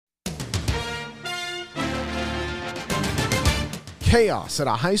Chaos at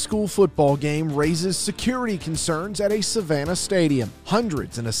a high school football game raises security concerns at a Savannah stadium.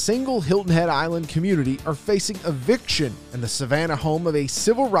 Hundreds in a single Hilton Head Island community are facing eviction, and the Savannah home of a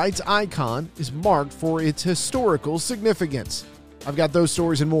civil rights icon is marked for its historical significance. I've got those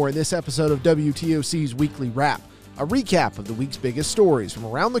stories and more in this episode of WTOC's Weekly Wrap, a recap of the week's biggest stories from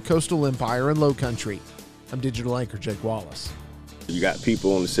around the coastal empire and low country. I'm digital anchor Jake Wallace. You got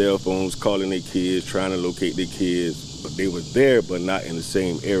people on the cell phones calling their kids, trying to locate their kids, but they were there but not in the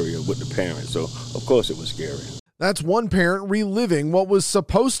same area with the parents. So, of course, it was scary. That's one parent reliving what was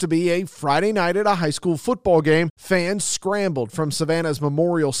supposed to be a Friday night at a high school football game. Fans scrambled from Savannah's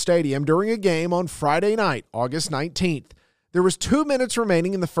Memorial Stadium during a game on Friday night, August 19th. There was 2 minutes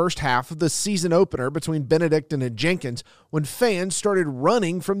remaining in the first half of the season opener between Benedictine and Jenkins when fans started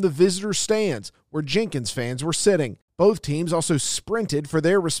running from the visitor stands where Jenkins fans were sitting. Both teams also sprinted for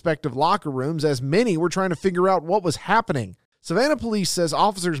their respective locker rooms as many were trying to figure out what was happening. Savannah police says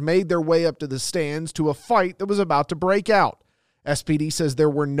officers made their way up to the stands to a fight that was about to break out. SPD says there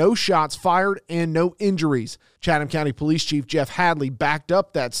were no shots fired and no injuries. Chatham County Police Chief Jeff Hadley backed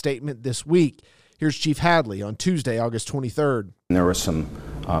up that statement this week. Here's Chief Hadley on Tuesday, August 23rd. There were some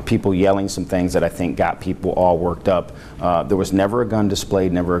people yelling some things that I think got people all worked up. There was never a gun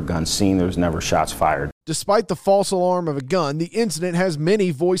displayed, never a gun seen. There was never shots fired. Despite the false alarm of a gun, the incident has many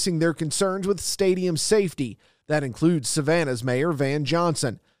voicing their concerns with stadium safety. That includes Savannah's Mayor Van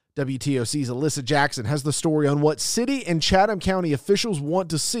Johnson. WTOC's Alyssa Jackson has the story on what city and Chatham County officials want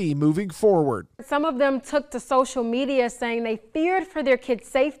to see moving forward. Some of them took to social media saying they feared for their kids'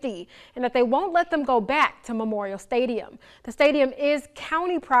 safety and that they won't let them go back to Memorial Stadium. The stadium is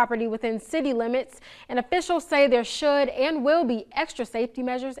county property within city limits, and officials say there should and will be extra safety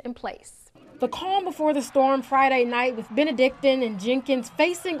measures in place. The calm before the storm Friday night with Benedictine and Jenkins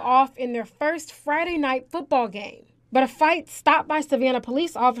facing off in their first Friday night football game. But a fight stopped by Savannah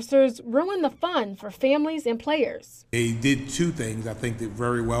police officers ruined the fun for families and players. They did two things, I think, did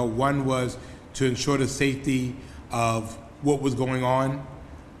very well. One was to ensure the safety of what was going on,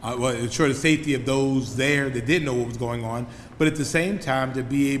 ensure the safety of those there that didn't know what was going on, but at the same time to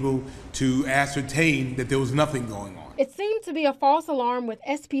be able to ascertain that there was nothing going on. It seemed to be a false alarm with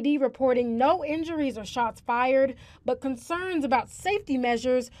SPD reporting no injuries or shots fired, but concerns about safety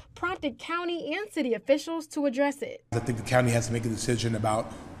measures prompted county and city officials to address it. I think the county has to make a decision about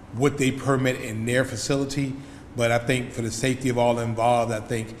what they permit in their facility, but I think for the safety of all involved, I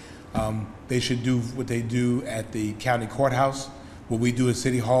think they should do what they do at the county courthouse, what we do at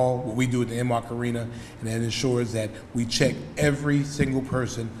City Hall, what we do at the Enmark Arena, and that ensures that we check every single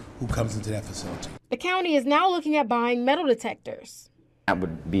person who comes into that facility. The county is now looking at buying metal detectors. That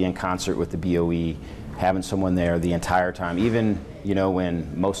would be in concert with the BOE, having someone there the entire time, even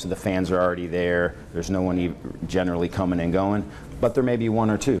when most of the fans are already there, there's no one generally coming and going, but there may be one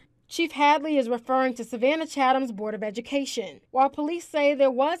or two. Chief Hadley is referring to Savannah Chatham's Board of Education. While police say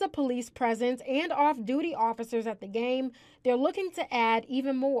there was a police presence and off-duty officers at the game, they're looking to add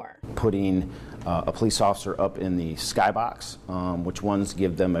even more. Putting a police officer up in the skybox, which ones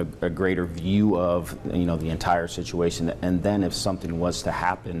give them a greater view of the entire situation, and then if something was to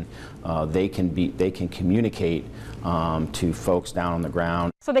happen, they can communicate to folks down on the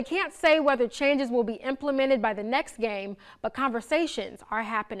ground. So they can't say whether changes will be implemented by the next game, but conversations are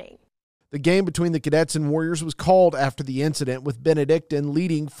happening. The game between the Cadets and Warriors was called after the incident, with Benedictine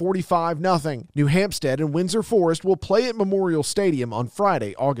leading 45-0. New Hampstead and Windsor Forest will play at Memorial Stadium on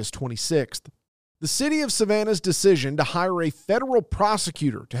Friday, August 26th. The city of Savannah's decision to hire a federal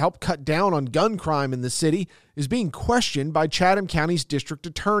prosecutor to help cut down on gun crime in the city is being questioned by Chatham County's district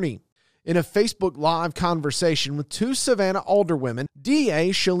attorney. In a Facebook Live conversation with two Savannah alderwomen, DA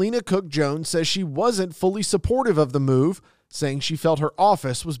Shalina Cook-Jones says she wasn't fully supportive of the move, saying she felt her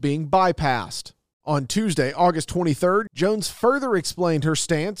office was being bypassed. On Tuesday, August 23rd, Jones further explained her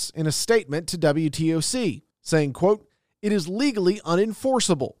stance in a statement to WTOC, saying, quote, "It is legally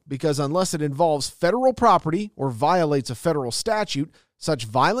unenforceable because unless it involves federal property or violates a federal statute, such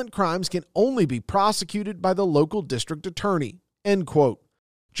violent crimes can only be prosecuted by the local district attorney," end quote.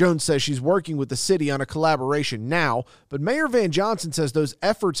 Jones says she's working with the city on a collaboration now, but Mayor Van Johnson says those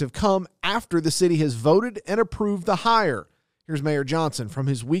efforts have come after the city has voted and approved the hire. Here's Mayor Johnson from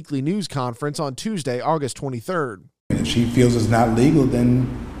his weekly news conference on Tuesday, August 23rd. If she feels it's not legal, then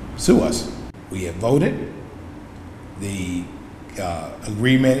sue us. We have voted. The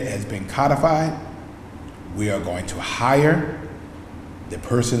agreement has been codified. We are going to hire. The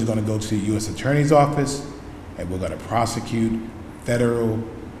person is going to go to the U.S. Attorney's Office, and we're going to prosecute federal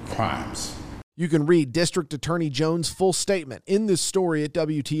crimes. You can read District Attorney Jones' full statement in this story at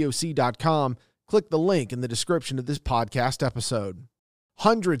WTOC.com. Click the link in the description of this podcast episode.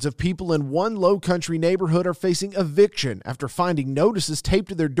 Hundreds of people in one low-country neighborhood are facing eviction after finding notices taped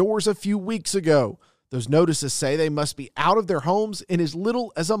to their doors a few weeks ago. Those notices say they must be out of their homes in as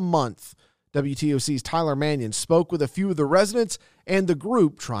little as a month. WTOC's Tyler Mannion spoke with a few of the residents and the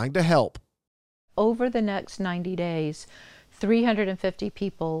group trying to help. Over the next 90 days, 350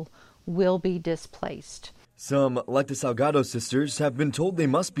 people will be displaced. Some, like the Salgado sisters, have been told they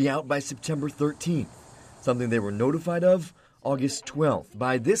must be out by September 13th, something they were notified of August 12th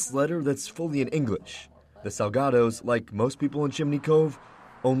by this letter that's fully in English. The Salgados, like most people in Chimney Cove,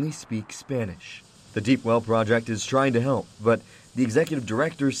 only speak Spanish. The Deep Well Project is trying to help, but the executive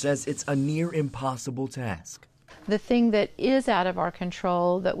director says it's a near impossible task. The thing that is out of our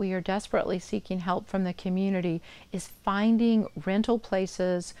control, that we are desperately seeking help from the community, is finding rental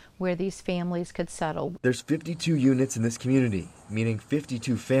places where these families could settle. There's 52 units in this community, meaning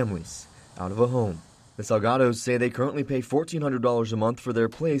 52 families out of a home. The Salgados say they currently pay $1,400 a month for their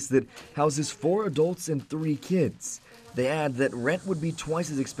place that houses 4 adults and 3 kids. They add that rent would be twice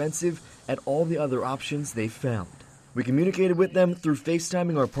as expensive at all the other options they've found. We communicated with them through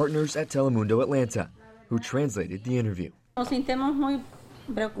FaceTiming our partners at Telemundo Atlanta, who translated the interview.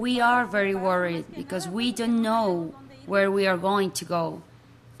 We are very worried because we don't know where we are going to go.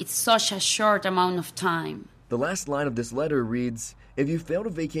 It's such a short amount of time. The last line of this letter reads, if you fail to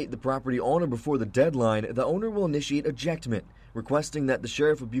vacate the property on or before the deadline, the owner will initiate ejectment, requesting that the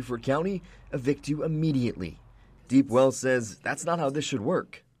sheriff of Beaufort County evict you immediately. Deep Well says that's not how this should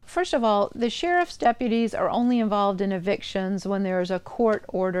work. First of all, the sheriff's deputies are only involved in evictions when there is a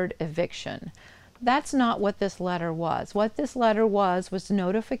court-ordered eviction. That's not what this letter was. What this letter was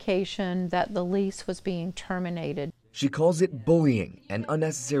notification that the lease was being terminated. She calls it bullying and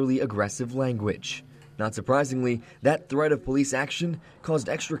unnecessarily aggressive language. Not surprisingly, that threat of police action caused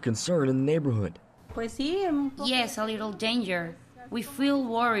extra concern in the neighborhood. Yes, a little danger. We feel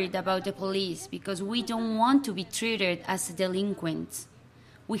worried about the police because we don't want to be treated as delinquents.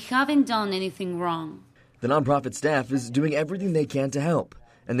 We haven't done anything wrong. The nonprofit staff is doing everything they can to help.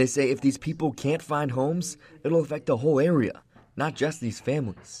 And they say if these people can't find homes, it'll affect the whole area, not just these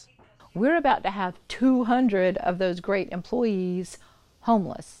families. We're about to have 200 of those great employees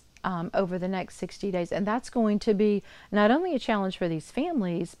homeless over the next 60 days. And that's going to be not only a challenge for these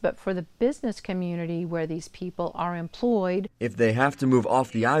families, but for the business community where these people are employed. If they have to move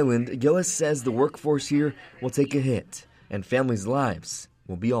off the island, Gillis says the workforce here will take a hit and families' lives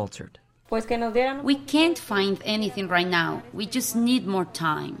will be altered. We can't find anything right now. We just need more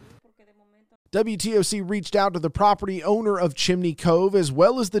time. WTOC reached out to the property owner of Chimney Cove as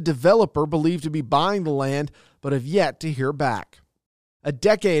well as the developer believed to be buying the land, but have yet to hear back. A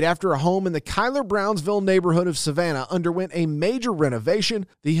decade after a home in the Cuyler-Brownsville neighborhood of Savannah underwent a major renovation,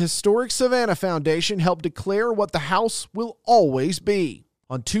 the Historic Savannah Foundation helped declare what the house will always be.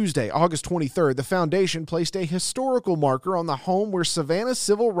 On Tuesday, August 23rd, the foundation placed a historical marker on the home where Savannah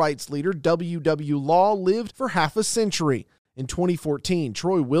civil rights leader W.W. Law lived for half a century. In 2014,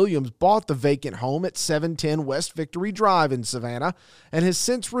 Troy Williams bought the vacant home at 710 West Victory Drive in Savannah and has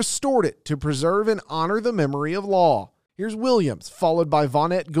since restored it to preserve and honor the memory of Law. Here's Williams, followed by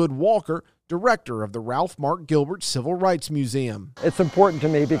Vonette Good-Walker, director of the Ralph Mark Gilbert Civil Rights Museum. It's important to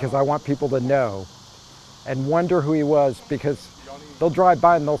me because I want people to know and wonder who he was, because they'll drive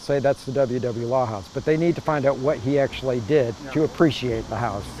by and they'll say that's the W.W. Law house, but they need to find out what he actually did to appreciate the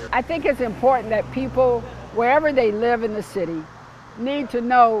house. I think it's important that people, wherever they live in the city, need to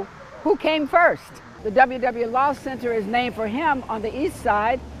know who came first. The W.W. Law Center is named for him on the east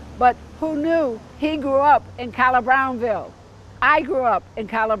side, but who knew he grew up in Cuyler-Brownsville? I grew up in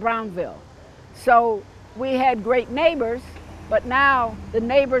Cuyler-Brownsville. So we had great neighbors, but now the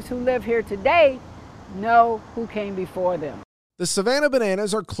neighbors who live here today know who came before them. The Savannah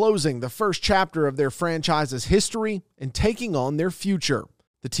Bananas are closing the first chapter of their franchise's history and taking on their future.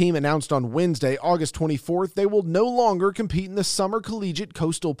 The team announced on Wednesday, August 24th, they will no longer compete in the Summer Collegiate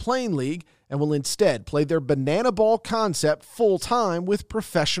Coastal Plain League and will instead play their Banana Ball concept full-time with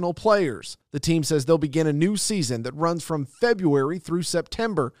professional players. The team says they'll begin a new season that runs from February through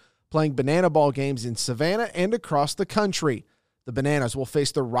September, playing Banana Ball games in Savannah and across the country. The Bananas will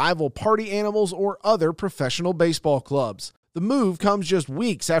face the rival Party Animals or other professional baseball clubs. The move comes just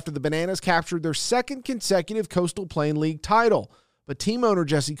weeks after the Bananas captured their second consecutive Coastal Plain League title. But team owner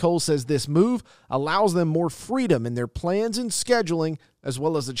Jesse Cole says this move allows them more freedom in their plans and scheduling, as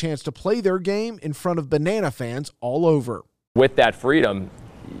well as a chance to play their game in front of Banana fans all over. With that freedom,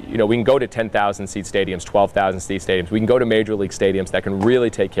 we can go to 10,000 seat stadiums, 12,000 seat stadiums. We can go to major league stadiums that can really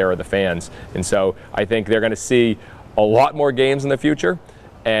take care of the fans. And so I think they're going to see a lot more games in the future.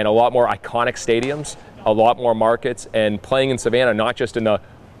 and a lot more iconic stadiums, a lot more markets, and playing in Savannah, not just in the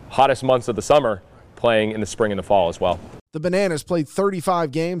hottest months of the summer, playing in the spring and the fall as well. The Bananas played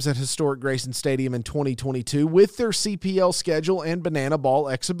 35 games at historic Grayson Stadium in 2022 with their CPL schedule and Banana Ball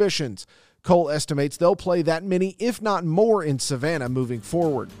exhibitions. Cole estimates they'll play that many, if not more, in Savannah moving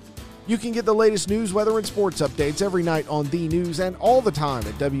forward. You can get the latest news, weather, and sports updates every night on The News and all the time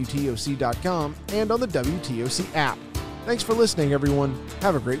at WTOC.com and on the WTOC app. Thanks for listening, everyone.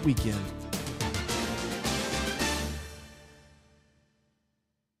 Have a great weekend.